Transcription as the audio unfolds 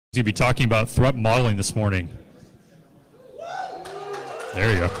Going to be talking about threat modeling this morning. There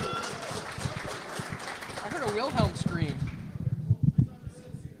you go. I heard a Wilhelm scream.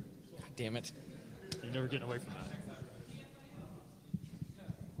 God damn it. You're never getting away from that.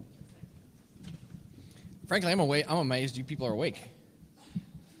 Frankly, I'm amazed you people are awake.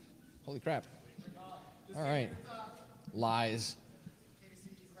 Holy crap. All right. Lies.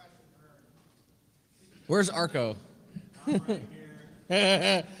 Where's Arco?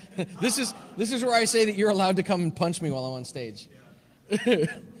 This is where I say that you're allowed to come and punch me while I'm on stage.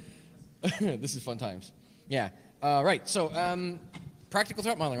 This is fun times. Yeah. Right. So practical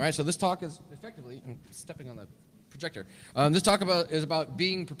threat modeling. Right. So this talk is effectively. I'm stepping on the projector. This talk is about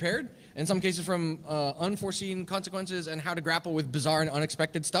being prepared. In some cases, from unforeseen consequences and how to grapple with bizarre and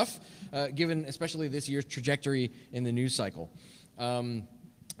unexpected stuff, given especially this year's trajectory in the news cycle.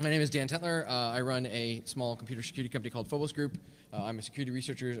 My name is Dan Tentler. I run a small computer security company called Phobos Group. I'm a security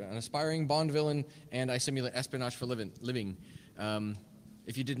researcher, an aspiring Bond villain, and I simulate espionage for living.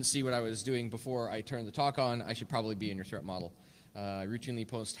 If you didn't see what I was doing before I turned the talk on, I should probably be in your threat model. I routinely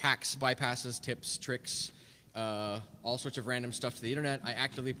post hacks, bypasses, tips, tricks, all sorts of random stuff to the internet. I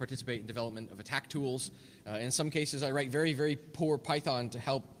actively participate in development of attack tools. In some cases, I write very, very poor Python to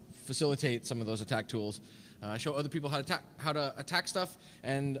help facilitate some of those attack tools. I show other people how to attack stuff,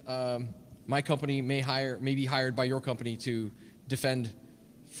 and my company may be hired by your company to defend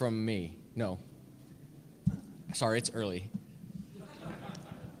from me. No. Sorry, it's early.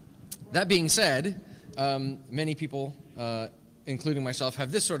 That being said, many people, including myself,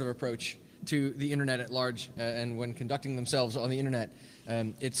 have this sort of approach to the internet at large, and when conducting themselves on the internet,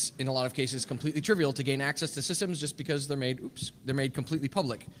 it's in a lot of cases completely trivial to gain access to systems just because they're made completely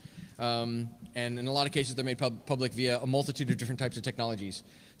public. And in a lot of cases, they're made public via a multitude of different types of technologies.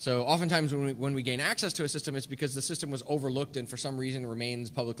 So oftentimes when we gain access to a system, it's because the system was overlooked and for some reason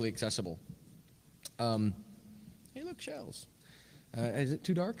remains publicly accessible. Hey, look, shells. Is it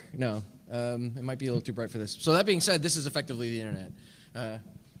too dark? No. It might be a little too bright for this. So that being said, this is effectively the internet.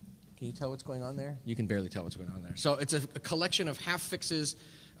 Can you tell what's going on there? You can barely tell what's going on there. So it's a collection of half fixes,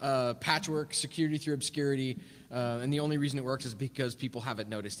 patchwork, security through obscurity, and the only reason it works is because people haven't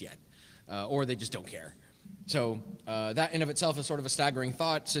noticed yet, or they just don't care. So that in of itself is sort of a staggering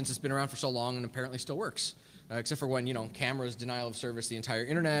thought since it's been around for so long and apparently still works, except for when, cameras denial of service the entire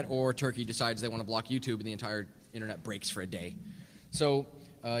internet, or Turkey decides they want to block YouTube and the entire internet breaks for a day. So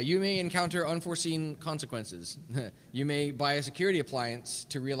you may encounter unforeseen consequences. You may buy a security appliance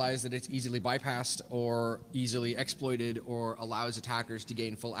to realize that it's easily bypassed or easily exploited or allows attackers to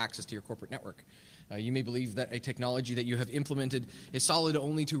gain full access to your corporate network. You may believe that a technology that you have implemented is solid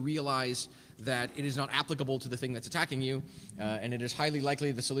only to realize that it is not applicable to the thing that's attacking you, and it is highly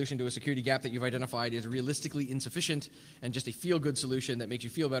likely the solution to a security gap that you've identified is realistically insufficient and just a feel-good solution that makes you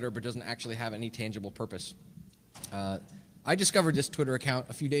feel better but doesn't actually have any tangible purpose. I discovered this Twitter account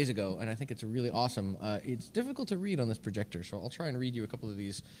a few days ago, and I think it's really awesome. It's difficult to read on this projector, so I'll try and read you a couple of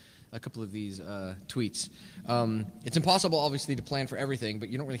these tweets. It's impossible, obviously, to plan for everything, but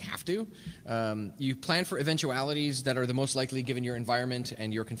you don't really have to. You plan for eventualities that are the most likely given your environment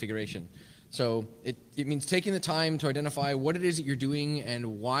and your configuration. So it means taking the time to identify what it is that you're doing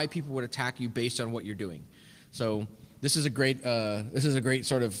and why people would attack you based on what you're doing. So this is a great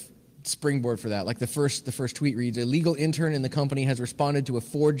sort of springboard for that. Like the first tweet reads, a legal intern in the company has responded to a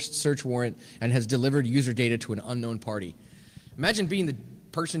forged search warrant and has delivered user data to an unknown party. Imagine being the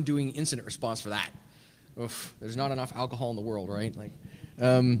person doing incident response for that. Oof, there's not enough alcohol in the world, right? Like,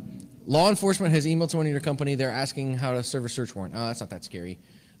 law enforcement has emailed someone in your company. They're asking how to serve a search warrant. Oh, that's not that scary.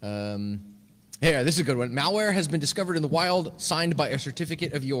 Yeah, this is a good one. Malware has been discovered in the wild, signed by a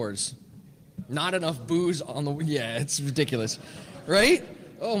certificate of yours. Not enough booze on the... Yeah, it's ridiculous, right?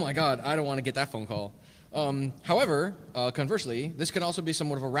 Oh my God, I don't want to get that phone call. However, conversely, this can also be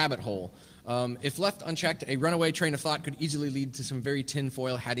somewhat of a rabbit hole. If left unchecked, a runaway train of thought could easily lead to some very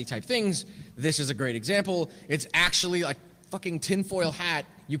tinfoil hatty type things. This is a great example. It's actually like fucking tinfoil hat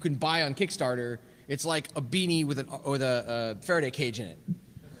you can buy on Kickstarter. It's like a beanie with a Faraday cage in it.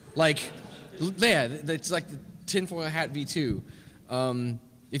 Like, yeah, it's like the tinfoil hat V2.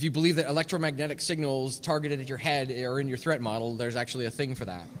 If you believe that electromagnetic signals targeted at your head are in your threat model, there's actually a thing for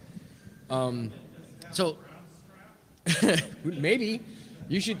that. So maybe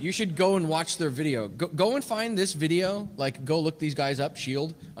you should go and watch their video. Go and find this video. Like, go look these guys up,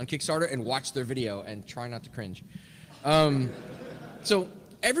 Shield, on Kickstarter, and watch their video and try not to cringe. So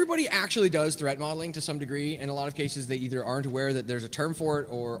everybody actually does threat modeling to some degree. In a lot of cases, they either aren't aware that there's a term for it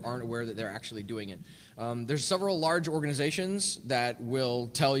or aren't aware that they're actually doing it. There's several large organizations that will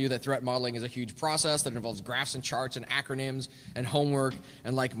tell you that threat modeling is a huge process that involves graphs and charts and acronyms and homework.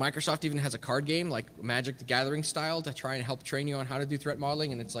 And like Microsoft even has a card game, like Magic the Gathering style, to try and help train you on how to do threat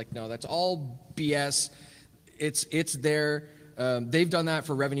modeling. And it's like, no, that's all BS. It's there. They've done that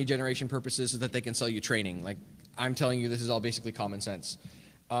for revenue generation purposes so that they can sell you training. Like, I'm telling you, this is all basically common sense.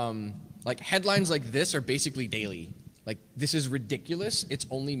 Like headlines like this are basically daily. Like, this is ridiculous. It's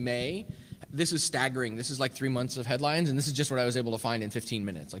only May. This is staggering. This is like 3 months of headlines, and this is just what I was able to find in 15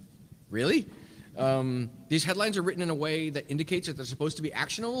 minutes. Like, really? These headlines are written in a way that indicates that they're supposed to be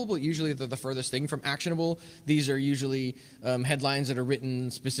actionable, but usually they're the furthest thing from actionable. These are usually headlines that are written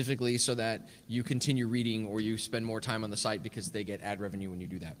specifically so that you continue reading or you spend more time on the site because they get ad revenue when you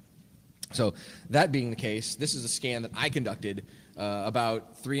do that. So that being the case, this is a scan that I conducted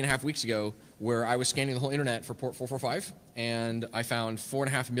about 3.5 weeks ago, where I was scanning the whole internet for port 445, and I found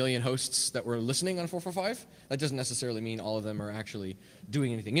 4.5 million hosts that were listening on 445. That doesn't necessarily mean all of them are actually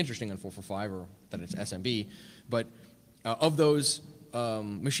doing anything interesting on 445 or that it's SMB, but of those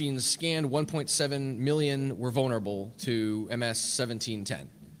machines scanned, 1.7 million were vulnerable to MS 1710.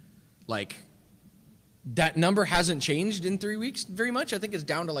 Like, that number hasn't changed in 3 weeks very much. I think it's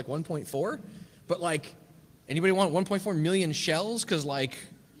down to like 1.4. But like, anybody want 1.4 million shells? Because like,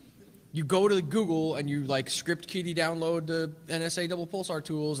 you go to Google and you like script kiddie download the NSA double pulsar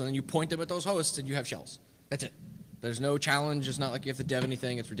tools, and then you point them at those hosts and you have shells. That's it. There's no challenge. It's not like you have to dev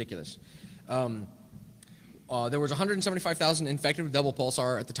anything. It's ridiculous. There was 175,000 infected with double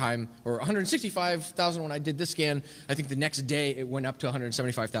pulsar at the time, or 165,000 when I did this scan. I think the next day it went up to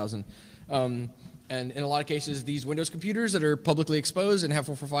 175,000. And in a lot of cases, these Windows computers that are publicly exposed and have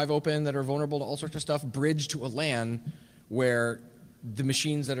 445 open that are vulnerable to all sorts of stuff bridge to a LAN where the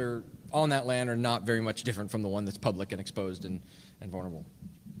machines that are on that LAN are not very much different from the one that's public and exposed and vulnerable.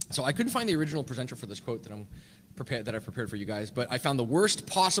 So I couldn't find the original presenter for this quote that I prepared for you guys, but I found the worst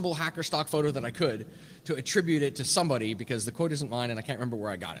possible hacker stock photo that I could to attribute it to somebody, because the quote isn't mine and I can't remember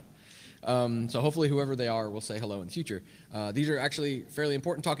where I got it. So hopefully whoever they are will say hello in the future. These are actually fairly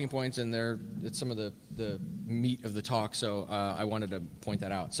important talking points, and it's some of the meat of the talk, so I wanted to point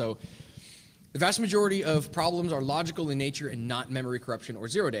that out. So the vast majority of problems are logical in nature and not memory corruption or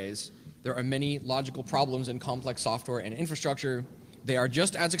 0 days. There are many logical problems in complex software and infrastructure. They are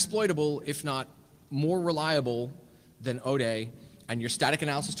just as exploitable, if not more reliable, than O-Day, and your static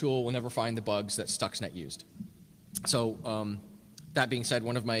analysis tool will never find the bugs that Stuxnet used. So that being said,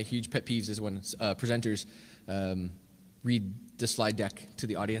 one of my huge pet peeves is when presenters read the slide deck to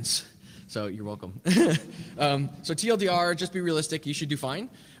the audience. So you're welcome. So TLDR, just be realistic, you should do fine.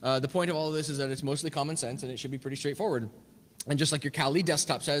 The point of all of this is that it's mostly common sense and it should be pretty straightforward. And just like your Kali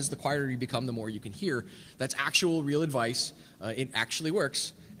desktop says, the quieter you become, the more you can hear. That's actual real advice. It actually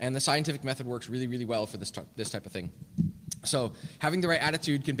works. And the scientific method works really, really well for this type of thing. So having the right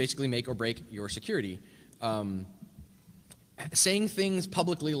attitude can basically make or break your security. Saying things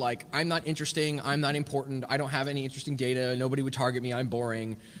publicly like, I'm not interesting, I'm not important, I don't have any interesting data, nobody would target me, I'm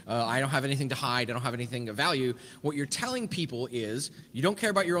boring, I don't have anything to hide, I don't have anything of value. What you're telling people is, you don't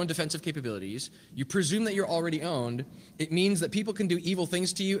care about your own defensive capabilities, you presume that you're already owned, it means that people can do evil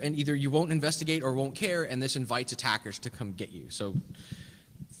things to you and either you won't investigate or won't care, and this invites attackers to come get you. So,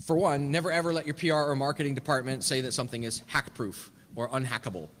 for one, never ever let your PR or marketing department say that something is hack-proof or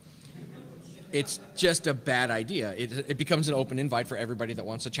unhackable. It's just a bad idea. It becomes an open invite for everybody that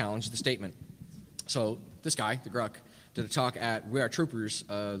wants to challenge the statement. So this guy, the Gruck, did a talk at We Are Troopers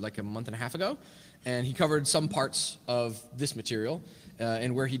like a month and a half ago, and he covered some parts of this material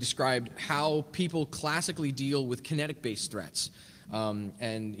and where he described how people classically deal with kinetic-based threats.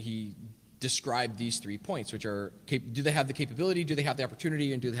 And he described these 3 points, which are, do they have the capability, do they have the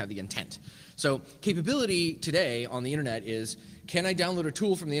opportunity, and do they have the intent? So capability today on the internet is, can I download a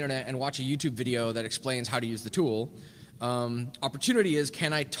tool from the internet and watch a YouTube video that explains how to use the tool? Opportunity is,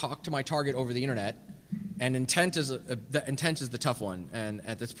 can I talk to my target over the internet? And intent is the tough one. And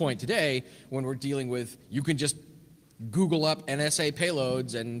at this point today, when we're dealing with, you can just Google up NSA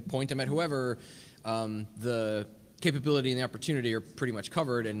payloads and point them at whoever, the capability and the opportunity are pretty much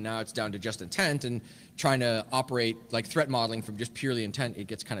covered, and now it's down to just intent, and trying to operate like threat modeling from just purely intent, it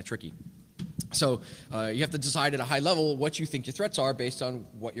gets kind of tricky. So you have to decide at a high level what you think your threats are based on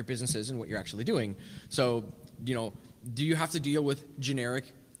what your business is and what you're actually doing. So, you know, do you have to deal with generic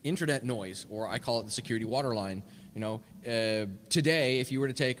intranet noise, or I call it the security waterline? You know, today, if you were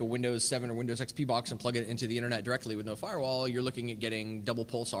to take a Windows 7 or Windows XP box and plug it into the internet directly with no firewall, you're looking at getting double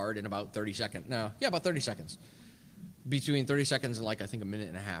pulsar in about 30 seconds. No, yeah, about 30 seconds. between 30 seconds and like I think a minute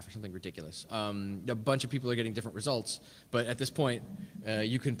and a half or something ridiculous. A bunch of people are getting different results, but at this point,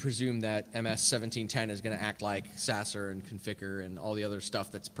 you can presume that MS 1710 is going to act like Sasser and Conficker and all the other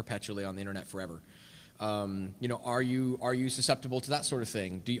stuff that's perpetually on the internet forever. You know, are you susceptible to that sort of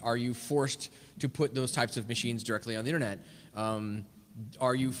thing? Are you forced to put those types of machines directly on the internet?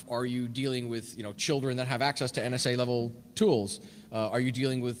 Are you dealing with, you know, children that have access to NSA level tools? Are you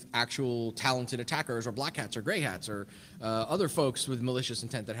dealing with actual talented attackers or black hats or gray hats or other folks with malicious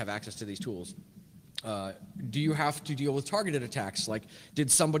intent that have access to these tools? Do you have to deal with targeted attacks? Like, did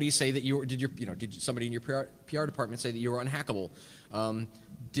somebody say that did somebody in your PR department say that you were unhackable?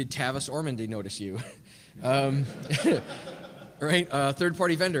 Did Tavis Ormandy notice you? Right?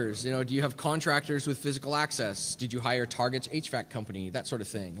 Third-party vendors, you know, do you have contractors with physical access? Did you hire Target's HVAC company? That sort of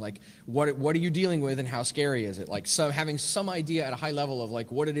thing. Like, what are you dealing with and how scary is it? Like, so having some idea at a high level of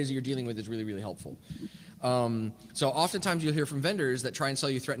like what it is you're dealing with is really, really helpful. So oftentimes you'll hear from vendors that try and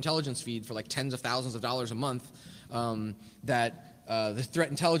sell you threat intelligence feed for like tens of thousands of dollars a month, the threat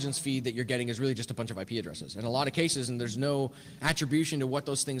intelligence feed that you're getting is really just a bunch of IP addresses. In a lot of cases, and there's no attribution to what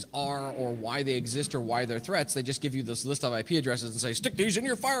those things are or why they exist or why they're threats, they just give you this list of IP addresses and say, stick these in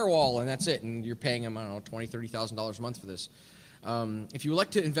your firewall, and that's it. And you're paying them, I don't know, $20,000, $30,000 a month for this. If you like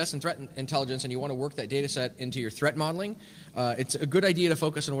to invest in threat intelligence and you want to work that data set into your threat modeling, it's a good idea to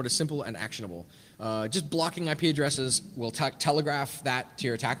focus on what is simple and actionable. Just blocking IP addresses will telegraph that to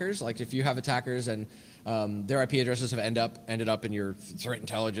your attackers. Like if you have attackers and their IP addresses have ended up in your threat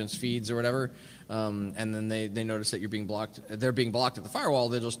intelligence feeds or whatever, and then they notice that you're being blocked. They're being blocked at the firewall.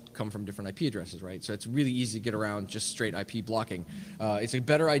 They just come from different IP addresses, right? So it's really easy to get around just straight IP blocking. It's a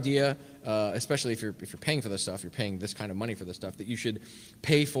better idea, especially if you're paying for this stuff. You're paying this kind of money for this stuff. That you should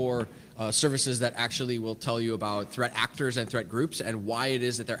pay for services that actually will tell you about threat actors and threat groups and why it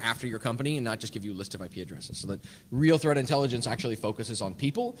is that they're after your company, and not just give you a list of IP addresses. So that real threat intelligence actually focuses on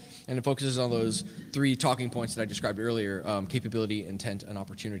people, and it focuses on those three talking points that I described earlier: capability, intent, and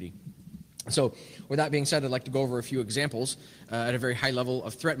opportunity. So with that being said, I'd like to go over a few examples at a very high level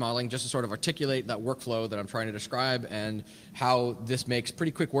of threat modeling, just to sort of articulate that workflow that I'm trying to describe and how this makes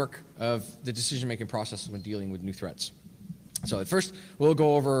pretty quick work of the decision-making process when dealing with new threats. So at first, we'll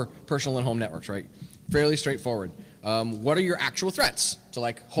go over personal and home networks, right? Fairly straightforward. What are your actual threats to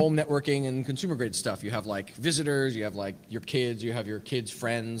like home networking and consumer grade stuff? You have like visitors, you have like your kids, you have your kids'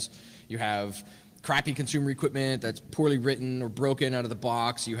 friends, you have crappy consumer equipment that's poorly written or broken out of the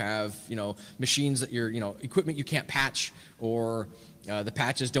box. You have, you know, machines that equipment you can't patch, or the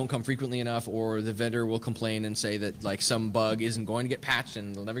patches don't come frequently enough, or the vendor will complain and say that like some bug isn't going to get patched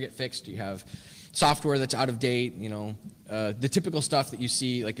and it'll never get fixed. You have software that's out of date, you know, the typical stuff that you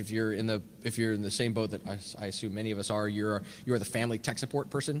see, like if you're in the same boat that I assume many of us are, you're the family tech support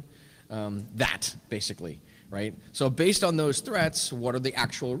person, that basically. Right? So based on those threats, what are the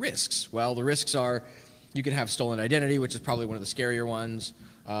actual risks? Well, the risks are you can have stolen identity, which is probably one of the scarier ones.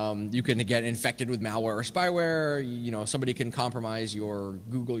 You can get infected with malware or spyware. You know, somebody can compromise your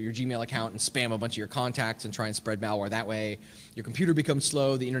Gmail account and spam a bunch of your contacts and try and spread malware that way. Your computer becomes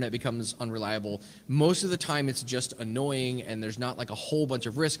slow, the internet becomes unreliable. Most of the time it's just annoying, and there's not like a whole bunch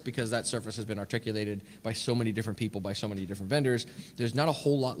of risk because that surface has been articulated by so many different people, by so many different vendors. There's not a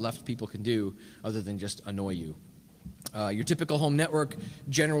whole lot left people can do other than just annoy you. Your typical home network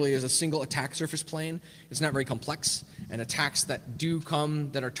generally is a single attack surface plane. It's not very complex, and attacks that do come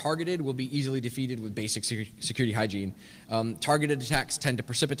that are targeted will be easily defeated with basic security hygiene. Targeted attacks tend to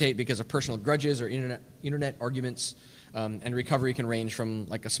precipitate because of personal grudges or internet arguments, and recovery can range from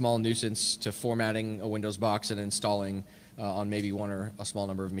like a small nuisance to formatting a Windows box and installing on maybe one or a small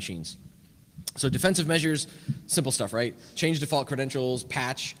number of machines. So defensive measures, simple stuff, right? Change default credentials,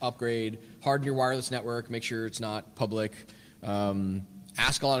 patch, upgrade, harden your wireless network, make sure it's not public,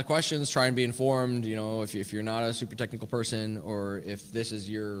 ask a lot of questions, try and be informed, you know, if you're not a super technical person, or if this is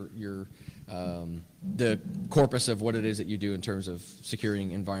the corpus of what it is that you do in terms of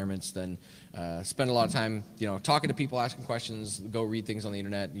securing environments, then spend a lot of time, you know, talking to people, asking questions, go read things on the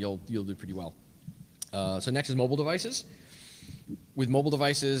internet, you'll do pretty well. So next is mobile devices. With mobile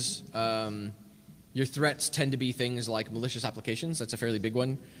devices, your threats tend to be things like malicious applications. That's a fairly big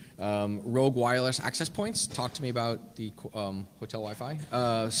one. Rogue wireless access points. Talk to me about the hotel Wi-Fi.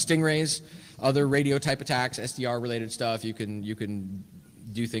 Stingrays, other radio type attacks, SDR related stuff. You can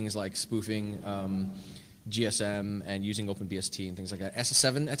do things like spoofing GSM and using OpenBST and things like that.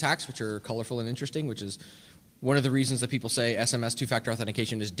 SS7 attacks, which are colorful and interesting, which is one of the reasons that people say SMS two-factor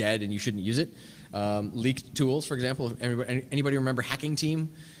authentication is dead and you shouldn't use it. Leaked tools, for example. Anybody remember Hacking Team?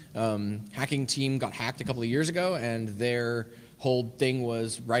 Hacking Team got hacked a couple of years ago, and their whole thing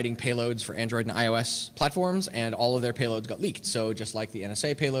was writing payloads for Android and iOS platforms, and all of their payloads got leaked. So just like the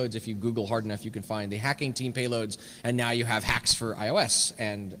NSA payloads, if you Google hard enough, you can find the hacking team payloads, and now you have hacks for iOS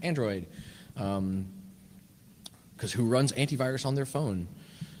and Android. Because who runs antivirus on their phone?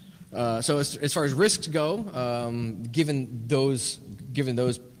 So as far as risks go, given those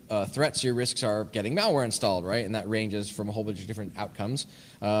threats, your risks are getting malware installed, right? And that ranges from a whole bunch of different outcomes.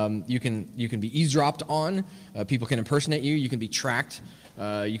 You can be eavesdropped on. People can impersonate you. You can be tracked.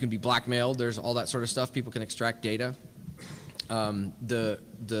 You can be blackmailed. There's all that sort of stuff. People can extract data.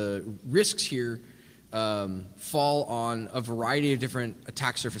 The risks here fall on a variety of different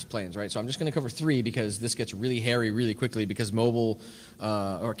attack surface planes, right? So I'm just going to cover 3 because this gets really hairy really quickly because mobile,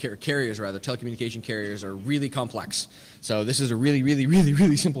 or carriers rather, telecommunication carriers are really complex. So this is a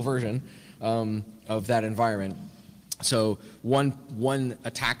really simple version of that environment. So one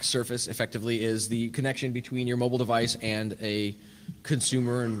attack surface effectively is the connection between your mobile device and a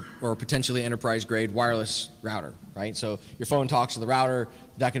consumer or potentially enterprise grade wireless router, right? So your phone talks to the router,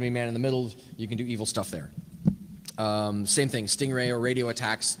 that can be man in the middle, you can do evil stuff there. Same thing, stingray or radio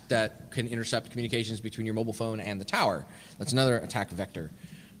attacks that can intercept communications between your mobile phone and the tower. That's another attack vector.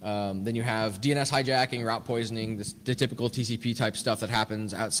 Then you have DNS hijacking, route poisoning, the typical TCP type stuff that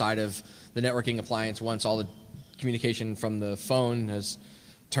happens outside of the networking appliance once all the communication from the phone has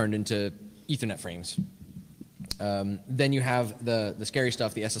turned into Ethernet frames. Then you have the scary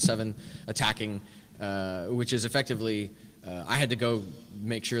stuff, the SS7 attacking, which is effectively, I had to go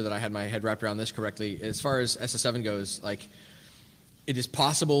make sure that I had my head wrapped around this correctly. As far as SS7 goes, like, it is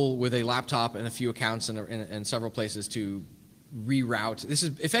possible with a laptop and a few accounts and several places to reroute. This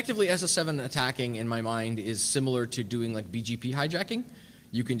is effectively SS7 attacking, in my mind, is similar to doing like BGP hijacking.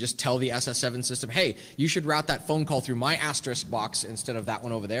 You can just tell the SS7 system, hey, you should route that phone call through my asterisk box instead of that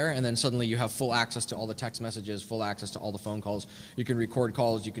one over there, and then suddenly you have full access to all the text messages, full access to all the phone calls. You can record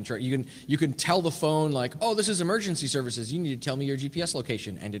calls. You can tell the phone like, oh, this is emergency services. You need to tell me your GPS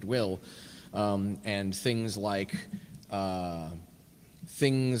location, and it will. And things like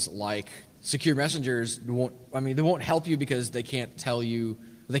secure messengers they won't help you because they can't tell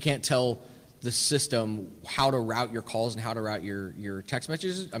the system how to route your calls and how to route your text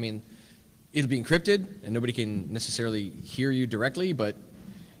messages. I mean, it'll be encrypted and nobody can necessarily hear you directly, but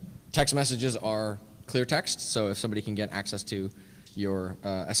text messages are clear text, so if somebody can get access to your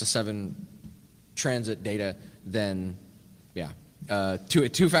SS7 transit data, then yeah.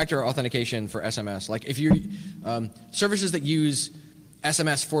 Two-factor authentication for SMS. Like if you services that use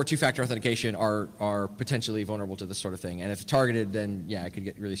SMS for two-factor authentication are potentially vulnerable to this sort of thing, and if targeted, then yeah, it could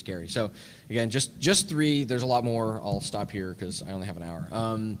get really scary. So again, just 3. There's a lot more. I'll stop here because I only have an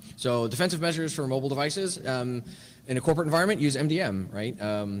hour. So defensive measures for mobile devices in a corporate environment, use MDM, right?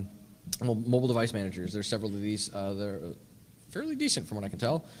 Mobile device managers. There's several of these. They're fairly decent from what I can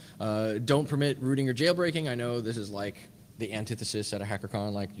tell. Don't permit rooting or jailbreaking. I know this is like the antithesis at a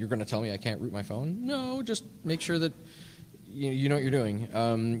HackerCon. Like, you're going to tell me I can't root my phone? No, just make sure that you know what you're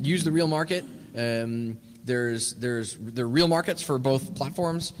doing. Use the real market. There are real markets for both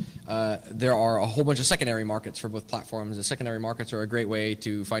platforms. There are a whole bunch of secondary markets for both platforms. The secondary markets are a great way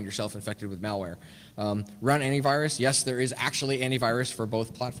to find yourself infected with malware. Run antivirus. Yes, there is actually antivirus for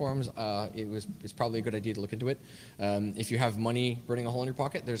both platforms. It's probably a good idea to look into it. If you have money burning a hole in your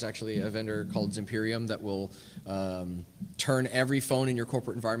pocket, there's actually a vendor called Zimperium that will turn every phone in your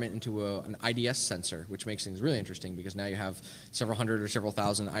corporate environment into an IDS sensor, which makes things really interesting because now you have several hundred or several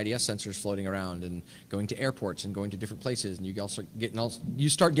thousand IDS sensors floating around and going to airports and going to different places, and you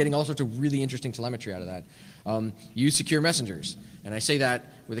start getting all sorts of really interesting telemetry out of that. Use secure messengers, and I say that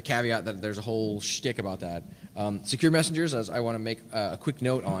with a caveat that there's a whole shtick about that. Secure messengers, as I want to make a quick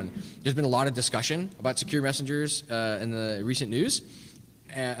note on, there's been a lot of discussion about secure messengers in the recent news,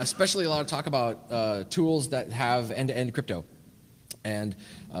 especially a lot of talk about tools that have end-to-end crypto. And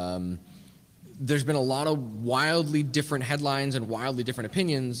there's been a lot of wildly different headlines and wildly different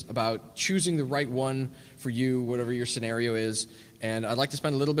opinions about choosing the right one for you, whatever your scenario is. And I'd like to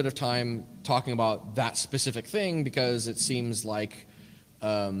spend a little bit of time talking about that specific thing because it seems like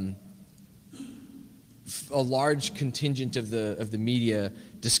a large contingent of the media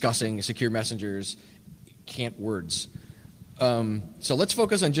discussing secure messengers can't words. So let's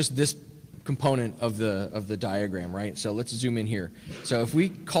focus on just this component of the diagram, right? So let's zoom in here. So if we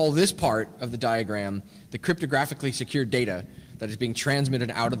call this part of the diagram the cryptographically secured data that is being transmitted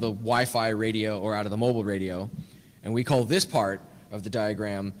out of the Wi-Fi radio or out of the mobile radio, and we call this part of the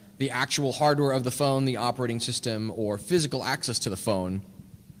diagram the actual hardware of the phone, the operating system, or physical access to the phone,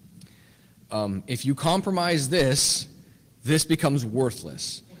 if you compromise this becomes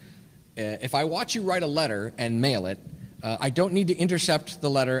worthless. If I watch you write a letter and mail it, I don't need to intercept the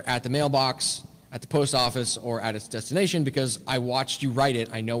letter at the mailbox, at the post office, or at its destination because I watched you write it.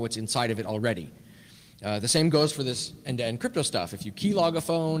 I know what's inside of it already. The same goes for this end-to-end crypto stuff. If you keylog a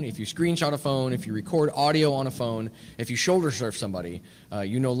phone, if you screenshot a phone, if you record audio on a phone, if you shoulder surf somebody,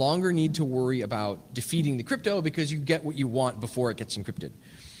 you no longer need to worry about defeating the crypto because you get what you want before it gets encrypted.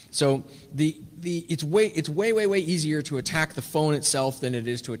 So it's way easier to attack the phone itself than it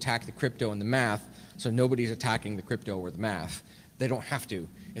is to attack the crypto and the math. So nobody's attacking the crypto or the math. They don't have to.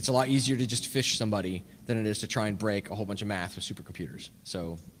 It's a lot easier to just phish somebody than it is to try and break a whole bunch of math with supercomputers.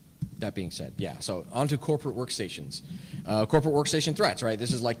 So that being said, yeah, so onto corporate workstations. Corporate workstation threats, right?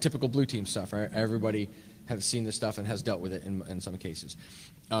 This is like typical blue team stuff, right? Everybody has seen this stuff and has dealt with it in some cases.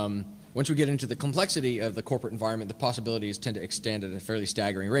 Once we get into the complexity of the corporate environment, the possibilities tend to extend at a fairly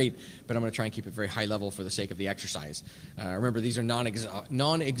staggering rate, but I'm going to try and keep it very high level for the sake of the exercise. Remember, these are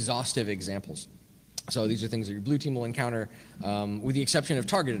non-exhaustive examples. So these are things that your blue team will encounter, with the exception of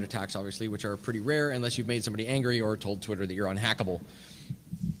targeted attacks, obviously, which are pretty rare unless you've made somebody angry or told Twitter that you're unhackable.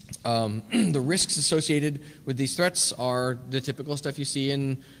 The risks associated with these threats are the typical stuff you see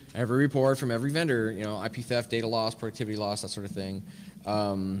in every report from every vendor, you know, IP theft, data loss, productivity loss, that sort of thing.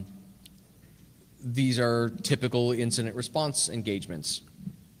 These are typical incident response engagements.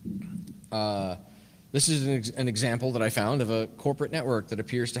 This is an example that I found of a corporate network that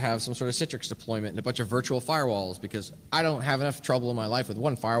appears to have some sort of Citrix deployment and a bunch of virtual firewalls because I don't have enough trouble in my life with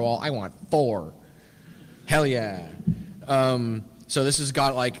one firewall. I want 4. Hell yeah. So this has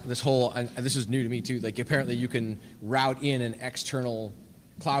got like this whole, and this is new to me too, like apparently you can route in an external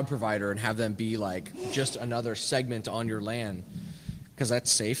cloud provider and have them be like just another segment on your LAN because that's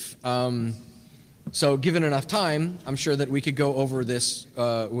safe. So given enough time, I'm sure that we could go over this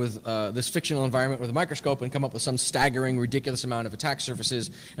with this fictional environment with a microscope and come up with some staggering, ridiculous amount of attack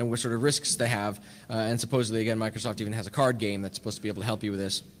surfaces and what sort of risks they have. And supposedly, again, Microsoft even has a card game that's supposed to be able to help you with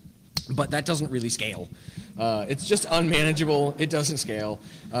this. But that doesn't really scale. It's just unmanageable. It doesn't scale.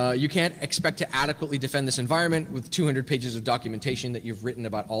 You can't expect to adequately defend this environment with 200 pages of documentation that you've written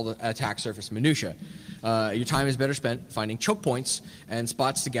about all the attack surface minutia. Your time is better spent finding choke points and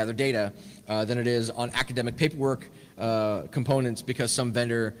spots to gather data than it is on academic paperwork components because some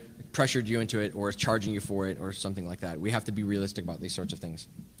vendor pressured you into it or is charging you for it or something like that. We have to be realistic about these sorts of things.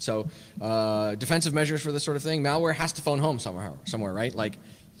 So defensive measures for this sort of thing, malware has to phone home somewhere, right? Like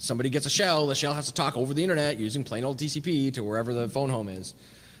somebody gets a shell, the shell has to talk over the internet using plain old TCP to wherever the phone home is.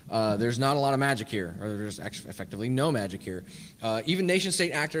 There's not a lot of magic here, or there's actually effectively no magic here. Even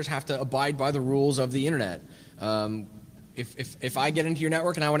nation-state actors have to abide by the rules of the internet. If I get into your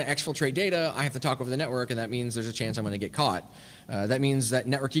network and I want to exfiltrate data, I have to talk over the network, and that means there's a chance I'm going to get caught. That means that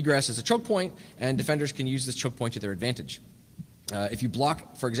network egress is a choke point, and defenders can use this choke point to their advantage. If you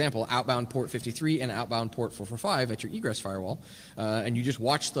block, for example, outbound port 53 and outbound port 445 at your egress firewall, and you just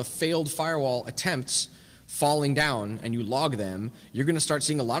watch the failed firewall attempts falling down and you log them, you're going to start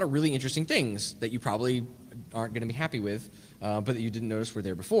seeing a lot of really interesting things that you probably aren't going to be happy with, but that you didn't notice were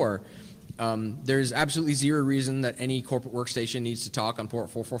there before. There's absolutely zero reason that any corporate workstation needs to talk on port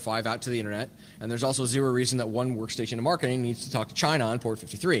 445 out to the internet, and there's also zero reason that one workstation in marketing needs to talk to China on port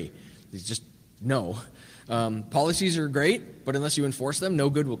 53. It's just no. Policies are great, but unless you enforce them, no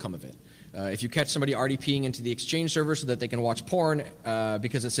good will come of it. If you catch somebody RDPing into the Exchange server so that they can watch porn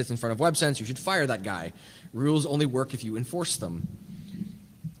because it sits in front of WebSense, you should fire that guy. Rules only work if you enforce them.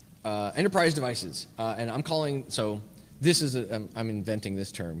 Enterprise devices, and I'm calling, so this is, I'm inventing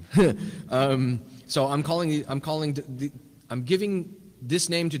this term. So I'm giving this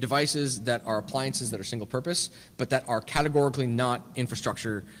name to devices that are appliances that are single purpose, but that are categorically not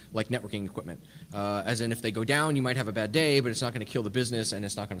infrastructure like networking equipment. As in, if they go down, you might have a bad day, but it's not going to kill the business and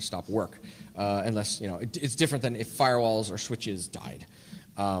it's not going to stop work, unless, you know, it's different than if firewalls or switches died.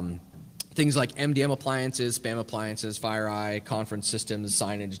 Things like MDM appliances, spam appliances, FireEye, conference systems,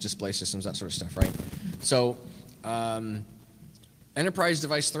 signage, display systems, that sort of stuff, right? So enterprise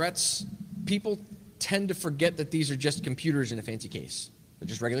device threats, people tend to forget that these are just computers in a fancy case. They're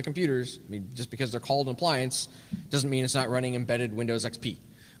just regular computers. I mean, just because they're called an appliance doesn't mean it's not running embedded Windows XP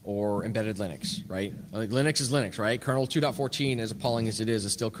or embedded Linux, right? Like Linux is Linux, right? Kernel 2.14, as appalling as it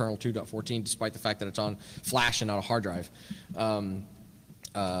is still kernel 2.14, despite the fact that it's on flash and not a hard drive.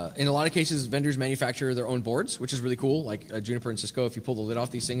 In a lot of cases, vendors manufacture their own boards, which is really cool, like Juniper and Cisco. If you pull the lid off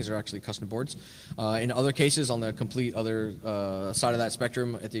these things, they're actually custom boards. In other cases, on the complete other side of that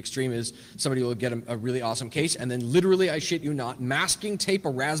spectrum, at the extreme is somebody will get a really awesome case, and then literally, I shit you not, masking tape a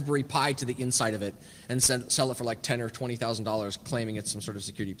Raspberry Pi to the inside of it and sell it for like $10,000 or $20,000, claiming it's some sort of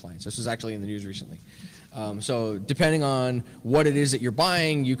security appliance. This was actually in the news recently. So depending on what it is that you're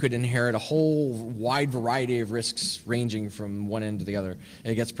buying, you could inherit a whole wide variety of risks ranging from one end to the other,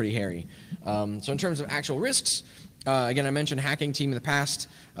 and it gets pretty hairy. So in terms of actual risks, again, I mentioned hacking team in the past.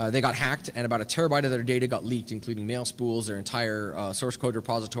 They got hacked, and about 1 terabyte of their data got leaked, including mail spools, their entire source code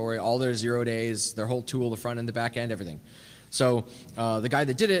repository, all their 0 days, their whole tool, the front end, the back end, everything. So the guy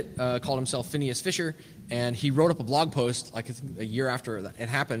that did it called himself Phineas Fisher, and he wrote up a blog post like a year after it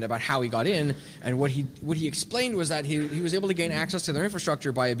happened about how he got in, and what he explained was that he was able to gain access to their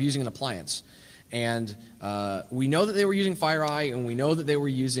infrastructure by abusing an appliance. And we know that they were using FireEye, and we know that they were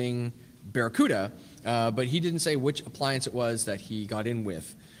using Barracuda, but he didn't say which appliance it was that he got in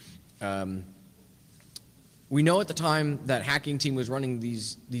with. We know at the time that hacking team was running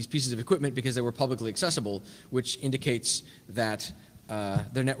these pieces of equipment because they were publicly accessible, which indicates that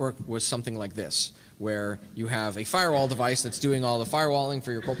their network was something like this, where you have a firewall device that's doing all the firewalling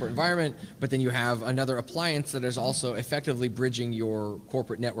for your corporate environment, but then you have another appliance that is also effectively bridging your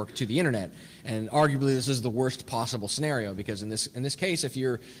corporate network to the internet. And arguably, this is the worst possible scenario, because in this case, if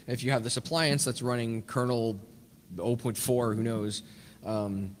you have this appliance that's running kernel 0.4, who knows,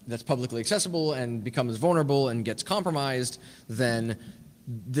 that's publicly accessible and becomes vulnerable and gets compromised, then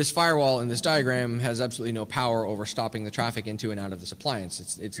this firewall in this diagram has absolutely no power over stopping the traffic into and out of this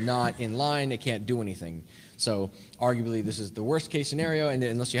appliance. It's not in line, it can't do anything. So arguably this is the worst case scenario, and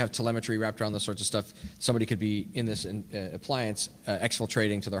unless you have telemetry wrapped around this sorts of stuff, somebody could be in this appliance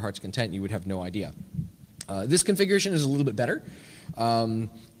exfiltrating to their heart's content, you would have no idea. This configuration is a little bit better.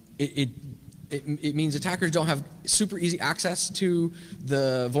 It means attackers don't have super easy access to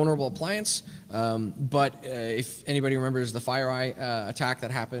the vulnerable appliance, but if anybody remembers the FireEye attack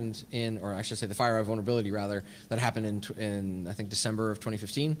that happened or I should say the FireEye vulnerability rather, that happened in I think December of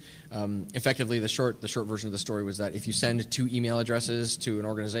 2015, effectively the short version of the story was that if you send 2 email addresses to an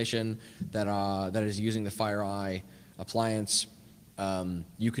organization that is using the FireEye appliance,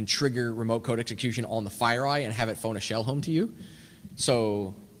 you can trigger remote code execution on the FireEye and have it phone a shell home to you.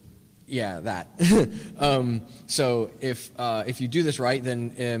 So yeah, that. So if you do this right,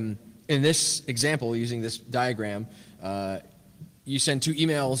 then in this example, using this diagram, you send 2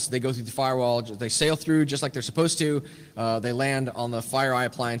 emails, they go through the firewall, they sail through just like they're supposed to, they land on the FireEye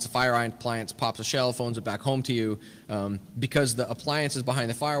appliance, the FireEye appliance pops a shell, phones it back home to you. Because the appliance is behind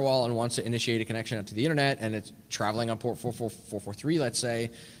the firewall and wants to initiate a connection out to the internet, and it's traveling on port 443, let's say,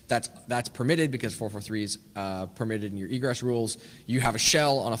 that's permitted because 443 is permitted in your egress rules. You have a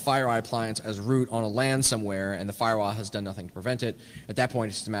shell on a FireEye appliance as root on a LAN somewhere, and the firewall has done nothing to prevent it. At that point,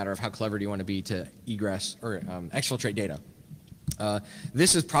 it's just a matter of how clever do you want to be to egress or exfiltrate data.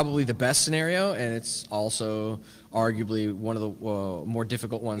 This is probably the best scenario, and it's also arguably one of the more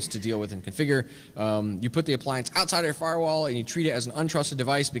difficult ones to deal with and configure. You put the appliance outside of your firewall and you treat it as an untrusted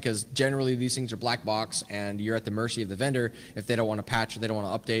device, because generally these things are black box and you're at the mercy of the vendor. If they don't want to patch, or they don't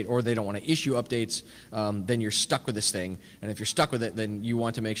want to update, or they don't want to issue updates, then you're stuck with this thing. And if you're stuck with it, then you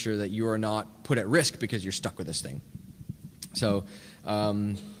want to make sure that you are not put at risk because you're stuck with this thing. So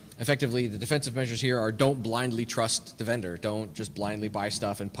effectively, the defensive measures here are don't blindly trust the vendor. Don't just blindly buy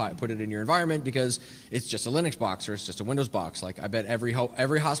stuff and put it in your environment because it's just a Linux box or it's just a Windows box. Like, I bet every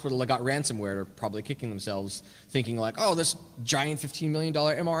hospital that got ransomware are probably kicking themselves thinking like, oh, this giant $15 million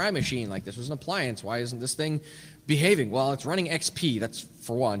MRI machine, like this was an appliance. Why isn't this thing behaving? Well, it's running XP. That's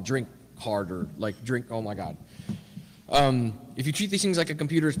for one. Drink harder. Like drink, oh my God. If you treat these things like a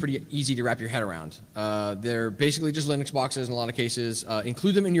computer, it's pretty easy to wrap your head around. They're basically just Linux boxes in a lot of cases.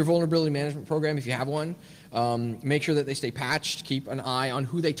 Include them in your vulnerability management program if you have one. Make sure that they stay patched. Keep an eye on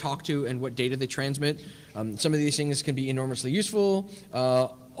who they talk to and what data they transmit. Some of these things can be enormously useful.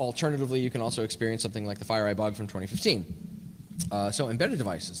 Alternatively, you can also experience something like the FireEye bug from 2015. So embedded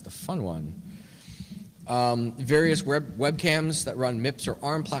devices, the fun one. Various webcams that run MIPS or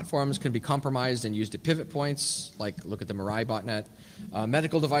ARM platforms can be compromised and used at pivot points, like look at the Mirai botnet.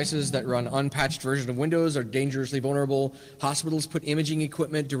 Medical devices that run unpatched version of Windows are dangerously vulnerable. Hospitals put imaging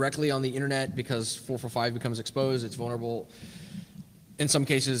equipment directly on the internet because 445 becomes exposed, it's vulnerable. In some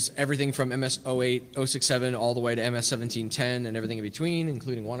cases, everything from MS-08, 067, all the way to MS-1710 and everything in between,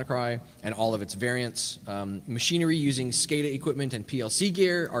 including WannaCry and all of its variants. Machinery using SCADA equipment and PLC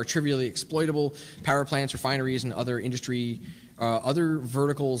gear are trivially exploitable. Power plants, refineries, and other other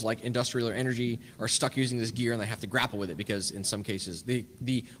verticals like industrial or energy are stuck using this gear, and they have to grapple with it because in some cases,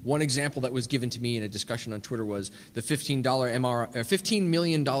 the one example that was given to me in a discussion on Twitter was the $15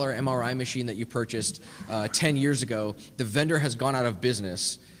 million MRI machine that you purchased 10 years ago. The vendor has gone out of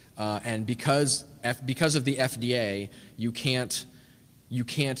business, and because of the FDA, you can't you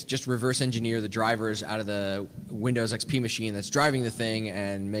can't just reverse engineer the drivers out of the Windows XP machine that's driving the thing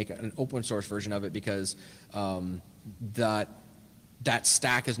and make an open source version of it, because that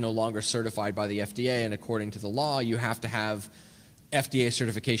stack is no longer certified by the FDA, and according to the law, you have to have FDA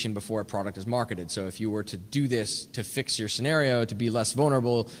certification before a product is marketed. So if you were to do this to fix your scenario to be less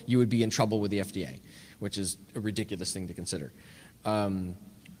vulnerable, you would be in trouble with the FDA, which is a ridiculous thing to consider.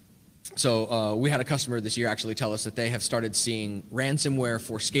 So we had a customer this year actually tell us that they have started seeing ransomware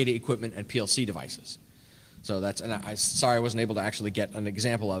for SCADA equipment and PLC devices. So that's, and sorry I wasn't able to actually get an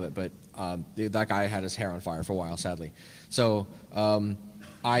example of it, but that guy had his hair on fire for a while, sadly. So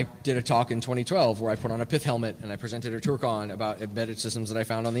I did a talk in 2012 where I put on a pith helmet and I presented at TourCon about embedded systems that I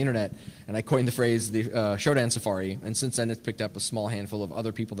found on the internet, and I coined the phrase the Shodan Safari, and since then it's picked up a small handful of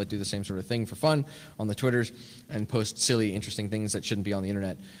other people that do the same sort of thing for fun on the Twitters and post silly, interesting things that shouldn't be on the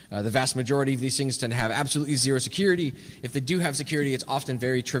internet. The vast majority of these things tend to have absolutely zero security. If they do have security, it's often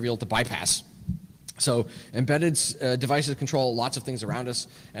very trivial to bypass. So embedded devices control lots of things around us,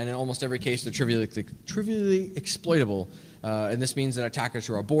 and in almost every case they're trivially exploitable. And this means that attackers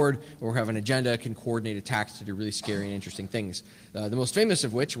who are bored or have an agenda can coordinate attacks to do really scary and interesting things. The most famous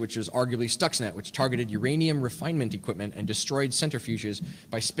of which was arguably Stuxnet, which targeted uranium refinement equipment and destroyed centrifuges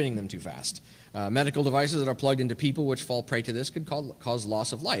by spinning them too fast. Medical devices that are plugged into people which fall prey to this could cause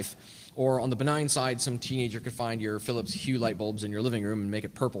loss of life. Or on the benign side, some teenager could find your Philips Hue light bulbs in your living room and make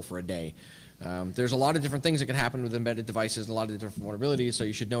it purple for a day. There's a lot of different things that can happen with embedded devices and a lot of different vulnerabilities, so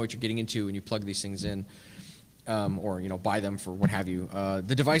you should know what you're getting into when you plug these things in. Or buy them for what have you.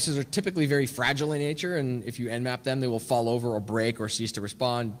 The devices are typically very fragile in nature, and if you nmap them, they will fall over or break or cease to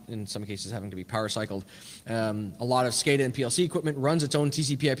respond, in some cases having to be power cycled. A lot of SCADA and PLC equipment runs its own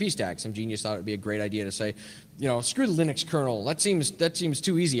TCP/IP stack. Some genius thought it would be a great idea to say, screw the Linux kernel. That seems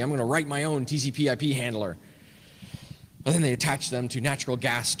too easy. I'm going to write my own TCP/IP handler. And then they attach them to natural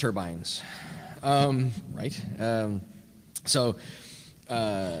gas turbines. Right?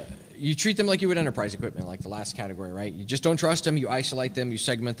 You treat them like you would enterprise equipment, like the last category, right? You just don't trust them, you isolate them, you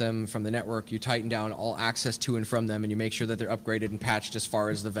segment them from the network, you tighten down all access to and from them, and you make sure that they're upgraded and patched as far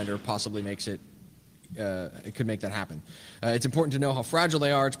as the vendor possibly makes it could make that happen. It's important to know how fragile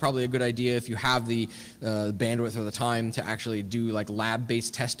they are. It's probably a good idea if you have the bandwidth or the time to actually do like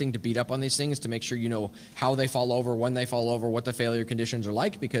lab-based testing to beat up on these things, to make sure you know how they fall over, when they fall over, what the failure conditions are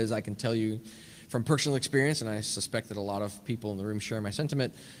like, because I can tell you from personal experience, and I suspect that a lot of people in the room share my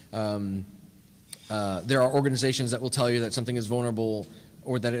sentiment, there are organizations that will tell you that something is vulnerable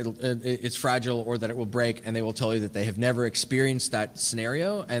or that it's fragile or that it will break, and they will tell you that they have never experienced that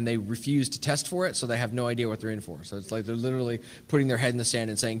scenario and they refuse to test for it, so they have no idea what they're in for. So it's like they're literally putting their head in the sand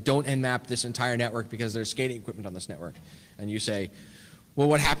and saying, don't nmap this entire network because there's SCADA equipment on this network. And you say, well,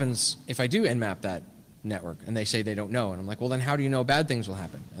 what happens if I do nmap that network? And they say they don't know. And I'm like, well, then how do you know bad things will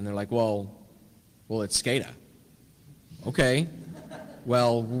happen? And they're like, well, it's SCADA. Okay.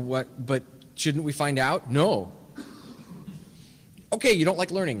 Well, but shouldn't we find out? No. Okay, you don't like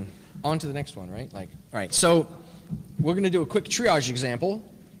learning. On to the next one, right? All right, so we're going to do a quick triage example.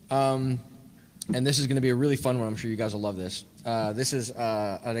 And this is going to be a really fun one. I'm sure you guys will love this. This is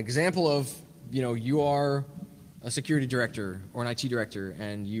an example of, you are a security director or an IT director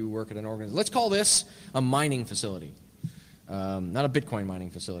and you work at an organization. Let's call this a mining facility. Not a Bitcoin mining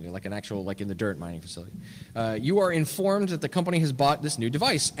facility, like an actual, like in the dirt mining facility. You are informed that the company has bought this new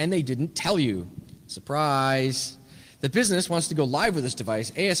device, and they didn't tell you. Surprise. The business wants to go live with this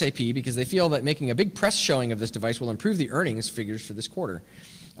device ASAP because they feel that making a big press showing of this device will improve the earnings figures for this quarter.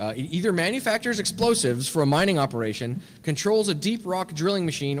 It either manufactures explosives for a mining operation, controls a deep rock drilling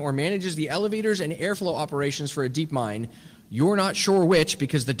machine, or manages the elevators and airflow operations for a deep mine. You're not sure which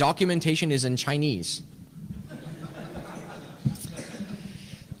because the documentation is in Chinese.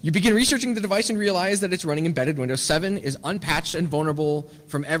 You begin researching the device and realize that it's running embedded. Windows 7 is unpatched and vulnerable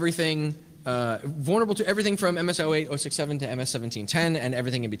from everything, vulnerable to everything from MS-08, 067 to MS-1710 and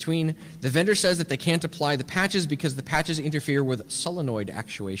everything in between. The vendor says that they can't apply the patches because the patches interfere with solenoid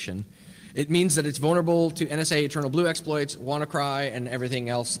actuation. It means that it's vulnerable to NSA Eternal Blue exploits, WannaCry, and everything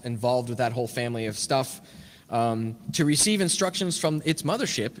else involved with that whole family of stuff. To receive instructions from its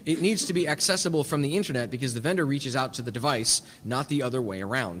mothership, it needs to be accessible from the internet because the vendor reaches out to the device, not the other way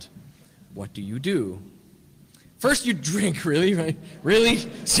around. What do you do? First you drink, really? Really?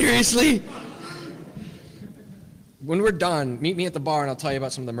 Seriously? When we're done, meet me at the bar and I'll tell you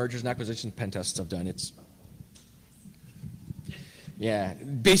about some of the mergers and acquisitions pen tests I've done. Yeah,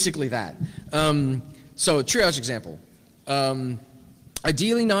 basically that. So triage example.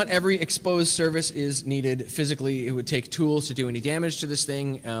 Ideally, not every exposed service is needed physically. It would take tools to do any damage to this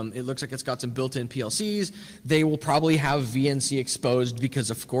thing. It looks like it's got some built-in PLCs. They will probably have VNC exposed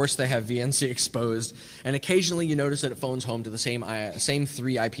because, of course, they have VNC exposed. And occasionally, you notice that it phones home to the same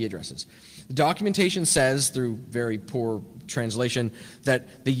 3 IP addresses. The documentation says, through very poor translation,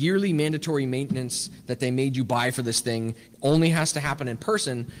 that the yearly mandatory maintenance that they made you buy for this thing only has to happen in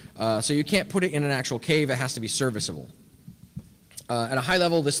person, so you can't put it in an actual cave. It has to be serviceable. At a high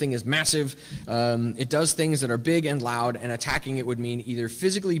level, this thing is massive. It does things that are big and loud, and attacking it would mean either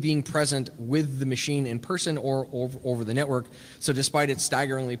physically being present with the machine in person or over the network. So despite its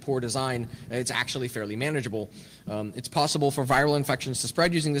staggeringly poor design, it's actually fairly manageable. It's possible for viral infections to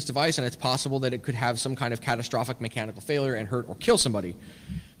spread using this device, and it's possible that it could have some kind of catastrophic mechanical failure and hurt or kill somebody.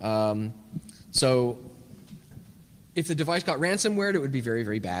 So if the device got ransomware, it would be very,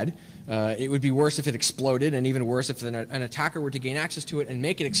 very bad. It would be worse if it exploded, and even worse if an attacker were to gain access to it and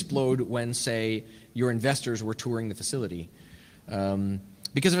make it explode when, say, your investors were touring the facility.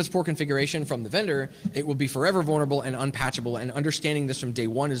 Because of its poor configuration from the vendor, it will be forever vulnerable and unpatchable, and understanding this from day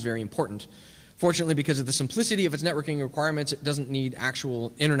one is very important. Fortunately, because of the simplicity of its networking requirements, it doesn't need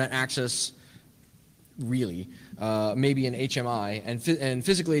actual internet access, really, maybe an HMI, and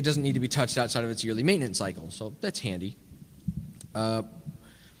physically it doesn't need to be touched outside of its yearly maintenance cycle, so that's handy.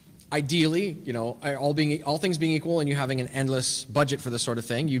 Ideally, you know, all things being equal and you having an endless budget for this sort of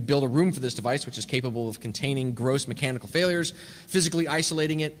thing, you build a room for this device which is capable of containing gross mechanical failures, physically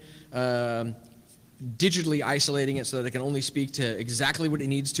isolating it, digitally isolating it so that it can only speak to exactly what it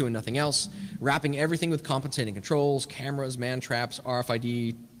needs to and nothing else, wrapping everything with compensating controls, cameras, man traps,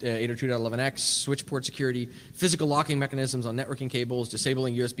 RFID, 802.11x, switch port security, physical locking mechanisms on networking cables,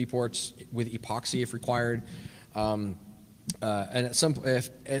 disabling USB ports with epoxy if required. And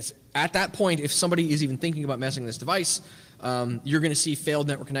at that point, if somebody is even thinking about messing this device, you're going to see failed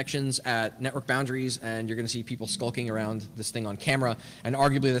network connections at network boundaries, and you're going to see people skulking around this thing on camera. And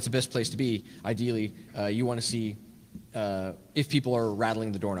arguably, that's the best place to be. Ideally, you want to see if people are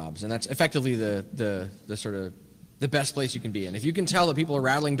rattling the doorknobs, and that's effectively the sort of the best place you can be in. If you can tell that people are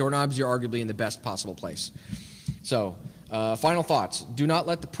rattling doorknobs, you're arguably in the best possible place. So. Final thoughts. Do not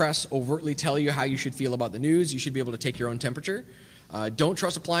let the press overtly tell you how you should feel about the news. You should be able to take your own temperature. Don't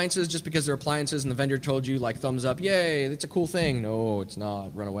trust appliances just because they're appliances and the vendor told you, like, thumbs up, yay, it's a cool thing. No, it's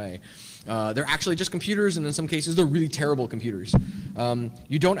not. Run away. They're actually just computers, and in some cases, they're really terrible computers.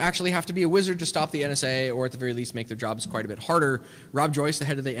 You don't actually have to be a wizard to stop the NSA, or at the very least make their jobs quite a bit harder. Rob Joyce, the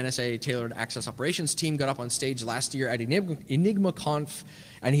head of the NSA Tailored Access Operations team, got up on stage last year at EnigmaConf,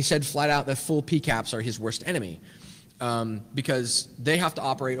 and he said flat out that full PCAPs are his worst enemy. Because they have to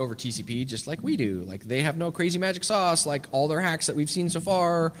operate over TCP just like we do. Like, they have no crazy magic sauce. Like, all their hacks that we've seen so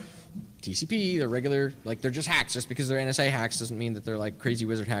far, TCP, they're regular, like, they're just hacks. Just because they're NSA hacks doesn't mean that they're like crazy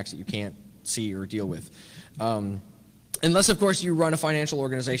wizard hacks that you can't see or deal with. Unless, of course, you run a financial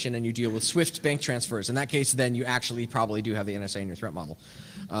organization and you deal with SWIFT bank transfers. In that case, then you actually probably do have the NSA in your threat model.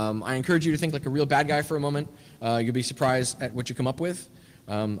 I encourage you to think like a real bad guy for a moment. You'll be surprised at what you come up with.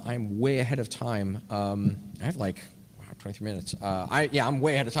 I'm way ahead of time. I have like 23 minutes. Yeah, I'm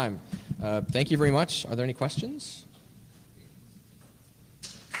way ahead of time. Thank you very much. Are there any questions?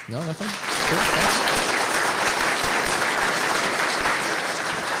 No, nothing? Sure, thanks.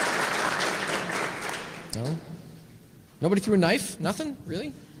 No? Nobody threw a knife? Nothing?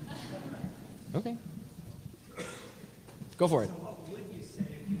 Really? Okay. Go for it. What would you say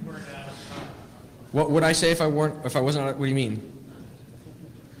if you weren't out of time? What would I say if I wasn't out? What do you mean?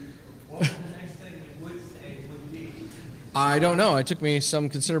 What would the next thing you would say would be? I don't know. It took me some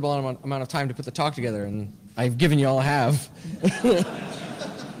considerable amount of time to put the talk together, and I've given you all a half.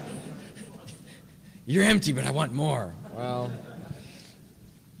 You're empty, but I want more. Well,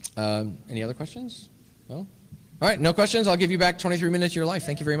 any other questions? No? All right, no questions. I'll give you back 23 minutes of your life.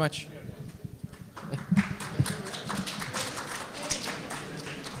 Thank you very much.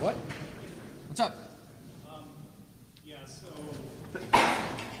 What? What's up? Yeah, so I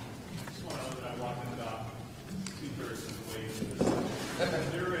just want to know that I walked in about 2/3 of the way to this.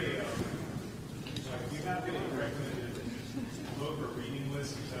 Is there a, like, do you have any recommended book or reading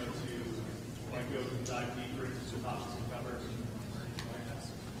list to like go dive deeper into some topics and cover?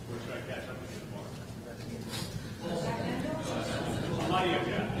 Or should I catch up with you more? How do you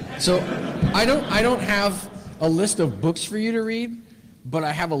get? So I don't have a list of books for you to read, but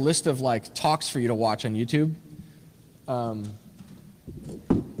I have a list of like talks for you to watch on YouTube.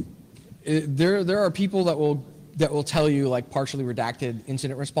 There are people that will tell you like partially redacted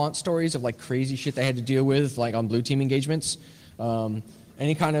incident response stories of like crazy shit they had to deal with, like on blue team engagements.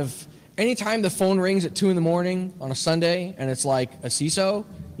 Any kind of anytime the phone rings at 2 in the morning on a Sunday and it's like a CISO,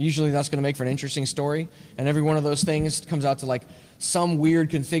 usually that's going to make for an interesting story. And every one of those things comes out to like some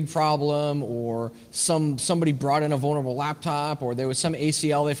weird config problem, or somebody brought in a vulnerable laptop, or there was some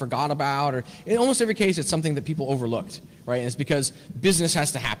ACL they forgot about, or in almost every case it's something that people overlooked, right? And it's because business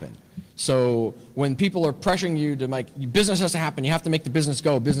has to happen. So when people are pressuring you to like, business has to happen, you have to make the business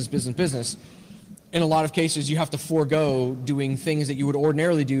go, business, business, business. In a lot of cases, you have to forego doing things that you would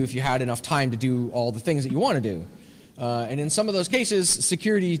ordinarily do if you had enough time to do all the things that you want to do. And in some of those cases,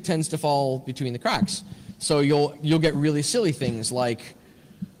 security tends to fall between the cracks. So you'll get really silly things like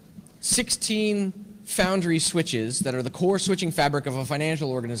 16 Foundry switches that are the core switching fabric of a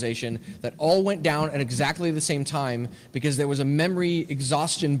financial organization that all went down at exactly the same time because there was a memory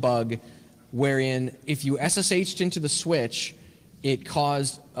exhaustion bug wherein if you SSH'd into the switch, it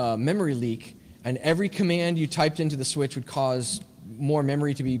caused a memory leak, and every command you typed into the switch would cause more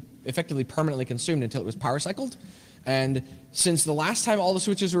memory to be effectively permanently consumed until it was power cycled. And since the last time all the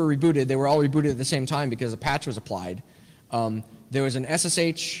switches were rebooted, they were all rebooted at the same time because a patch was applied. There was an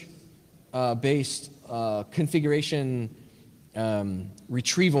SSH based configuration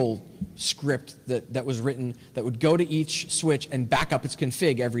retrieval script that was written that would go to each switch and back up its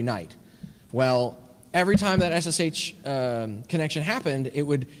config every night. Well, every time that SSH connection happened, it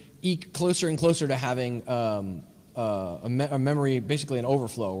would eke closer and closer to having a memory, basically an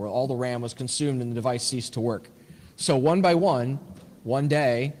overflow, where all the RAM was consumed and the device ceased to work. So one by one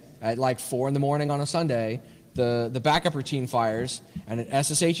day, at like 4 in the morning on a Sunday, the backup routine fires, and it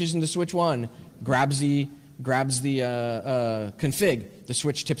SSHs into switch 1, grabs the config, the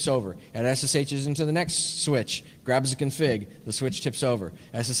switch tips over. And SSHs into the next switch, grabs the config, the switch tips over.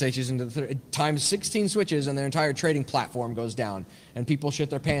 SSHs into the third, times 16 switches, and their entire trading platform goes down. And people shit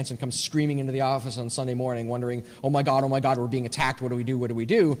their pants and come screaming into the office on Sunday morning wondering, oh my God, we're being attacked, what do we do, what do we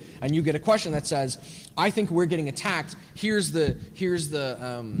do? And you get a question that says, I think we're getting attacked, here's the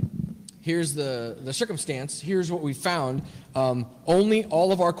circumstance, here's what we found. Only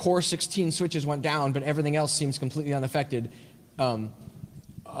all of our core 16 switches went down, but everything else seems completely unaffected. Are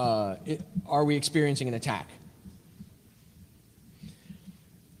we experiencing an attack?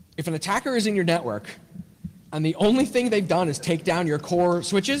 If an attacker is in your network, and the only thing they've done is take down your core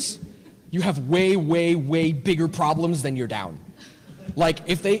switches, you have way, way, way bigger problems than you're down. Like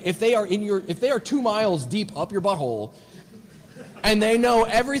if they are 2 miles deep up your butthole, and they know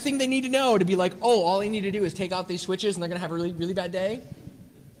everything they need to know to be like, oh, all they need to do is take out these switches and they're going to have a really, really bad day.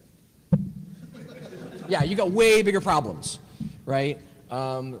 Yeah, you got way bigger problems, right?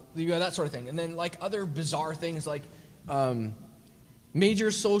 You got that sort of thing. And then like other bizarre things like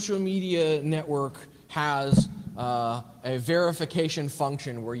major social media network has a verification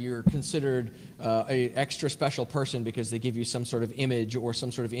function where you're considered an extra special person because they give you some sort of image or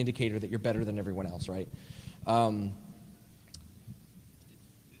some sort of indicator that you're better than everyone else, right?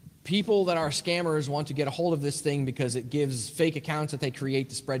 People that are scammers want to get a hold of this thing because it gives fake accounts that they create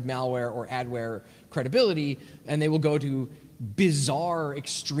to spread malware or adware credibility, and they will go to bizarre,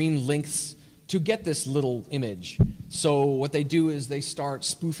 extreme lengths to get this little image. So what they do is they start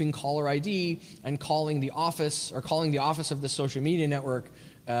spoofing caller ID and calling the office of the social media network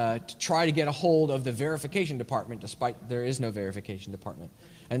to try to get a hold of the verification department, despite there is no verification department,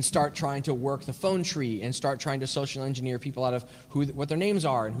 and start trying to work the phone tree and start trying to social engineer people out of what their names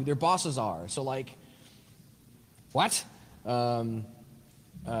are and who their bosses are. So like, what?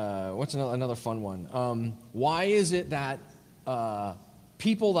 What's another fun one? Why is it that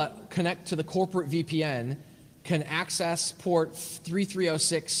people that connect to the corporate VPN can access port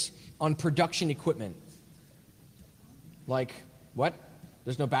 3306 on production equipment? Like, what?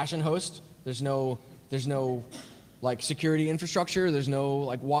 There's no Bastion host. There's no like security infrastructure. There's no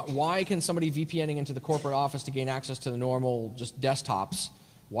like why can somebody VPNing into the corporate office to gain access to the normal just desktops?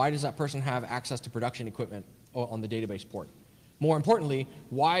 Why does that person have access to production equipment on the database port? More importantly,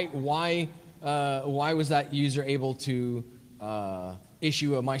 why was that user able to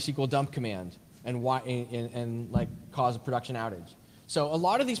issue a MySQL dump command and like cause a production outage? So a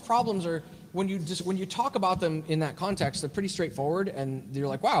lot of these problems are, when you talk about them in that context, they're pretty straightforward, and you're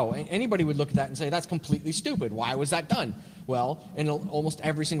like, wow, anybody would look at that and say, that's completely stupid. Why was that done? Well, in almost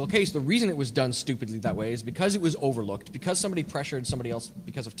every single case, the reason it was done stupidly that way is because it was overlooked, because somebody pressured somebody else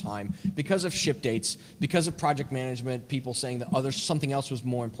because of time, because of ship dates, because of project management, people saying that something else was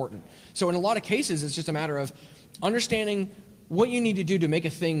more important. So in a lot of cases, it's just a matter of understanding what you need to do to make a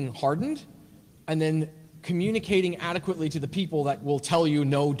thing hardened, and then communicating adequately to the people that will tell you,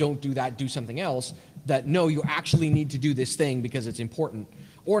 no, don't do that, do something else, that no, you actually need to do this thing because it's important.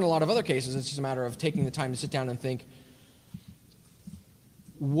 Or in a lot of other cases, it's just a matter of taking the time to sit down and think,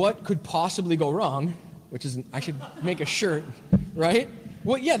 what could possibly go wrong, which is, I should make a shirt, right?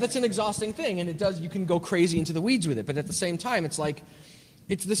 Well, yeah, that's an exhausting thing, and it does, you can go crazy into the weeds with it, but at the same time, it's like,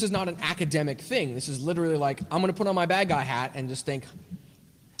 this is not an academic thing. This is literally like, I'm gonna put on my bad guy hat and just think,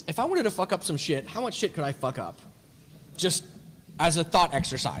 if I wanted to fuck up some shit, how much shit could I fuck up? Just as a thought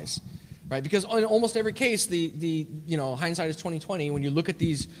exercise, right? Because in almost every case, hindsight is 20/20. When you look at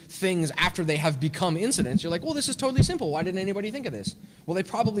these things after they have become incidents, you're like, well, this is totally simple. Why didn't anybody think of this? Well, they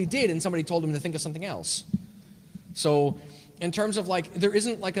probably did, and somebody told them to think of something else. So in terms of like, there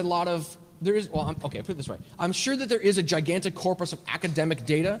isn't like a lot of, okay, put it this way. I'm sure that there is a gigantic corpus of academic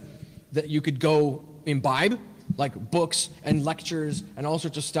data that you could go imbibe, like books and lectures and all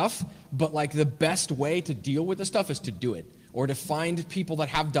sorts of stuff, but like the best way to deal with this stuff is to do it, or to find people that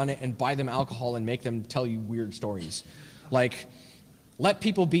have done it and buy them alcohol and make them tell you weird stories. Like, let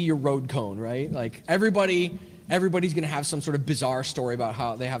people be your road cone, right? Like everybody's gonna have some sort of bizarre story about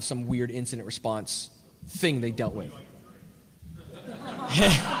how they have some weird incident response thing they dealt with.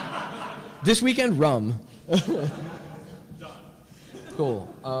 This weekend, rum.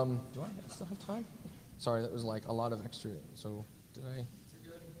 Cool. Do I still have time? Sorry, that was like a lot of extra. So did I?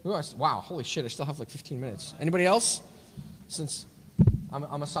 Ooh, wow, holy shit! I still have like 15 minutes. Anybody else? Since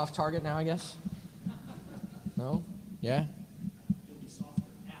I'm a soft target now, I guess. No? Yeah.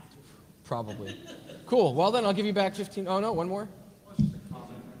 Probably. Cool. Well, then I'll give you back 15. Oh no, one more.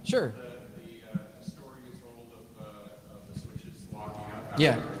 Sure. The story you told of the switches locking up.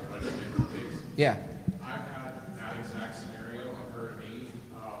 Yeah. Yeah. I've had that exact scenario occur to me.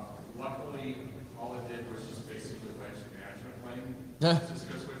 Luckily, all it did was just basically wedge the management plane,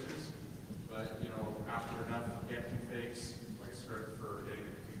 Cisco switches. But after enough get configs, like script for getting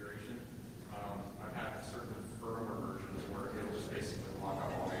the configuration, I've had certain firmware versions where it'll just basically lock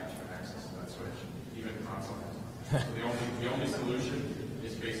up all management access to that switch, even console. So the only solution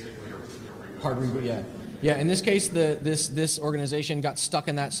is basically a reboot. Hard reboot, yeah. Yeah, in this case, this organization got stuck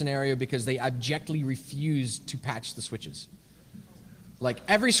in that scenario because they abjectly refused to patch the switches. Like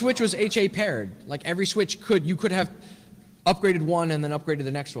every switch was HA paired. Like every switch you could have upgraded one and then upgraded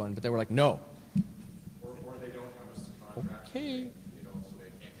the next one, but they were like, no. Or they don't have a contract. Okay. So they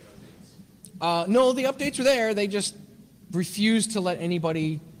can't get updates. No, the updates were there. They just refused to let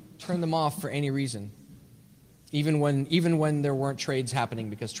anybody turn them off for any reason. Even when there weren't trades happening,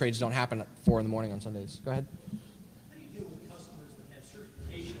 because trades don't happen at 4 in the morning on Sundays. Go ahead. How do you deal with customers that have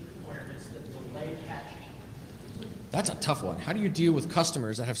certification requirements that delay patching? That's a tough one. How do you deal with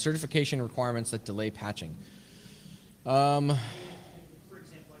customers that have certification requirements that delay patching? For example,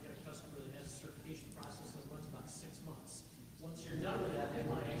 I got a customer that has a certification process that runs about 6 months. Once you're done with that, they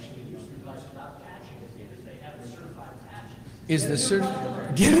want to actually use the device without patching it because they haven't certified patching. Is the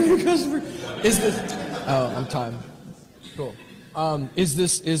get a new customer? Is this? Oh, I'm time. Cool. Is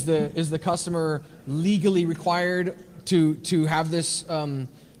the customer legally required to have this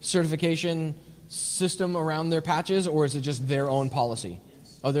certification system around their patches, or is it just their own policy?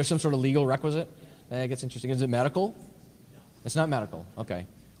 Oh, there's some sort of legal requisite. That gets interesting. Is it medical? It's not medical. Okay.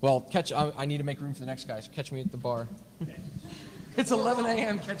 Well, I need to make room for the next guy. So catch me at the bar. It's 11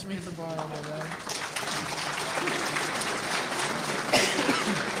 a.m. Catch me at the bar. Oh my God.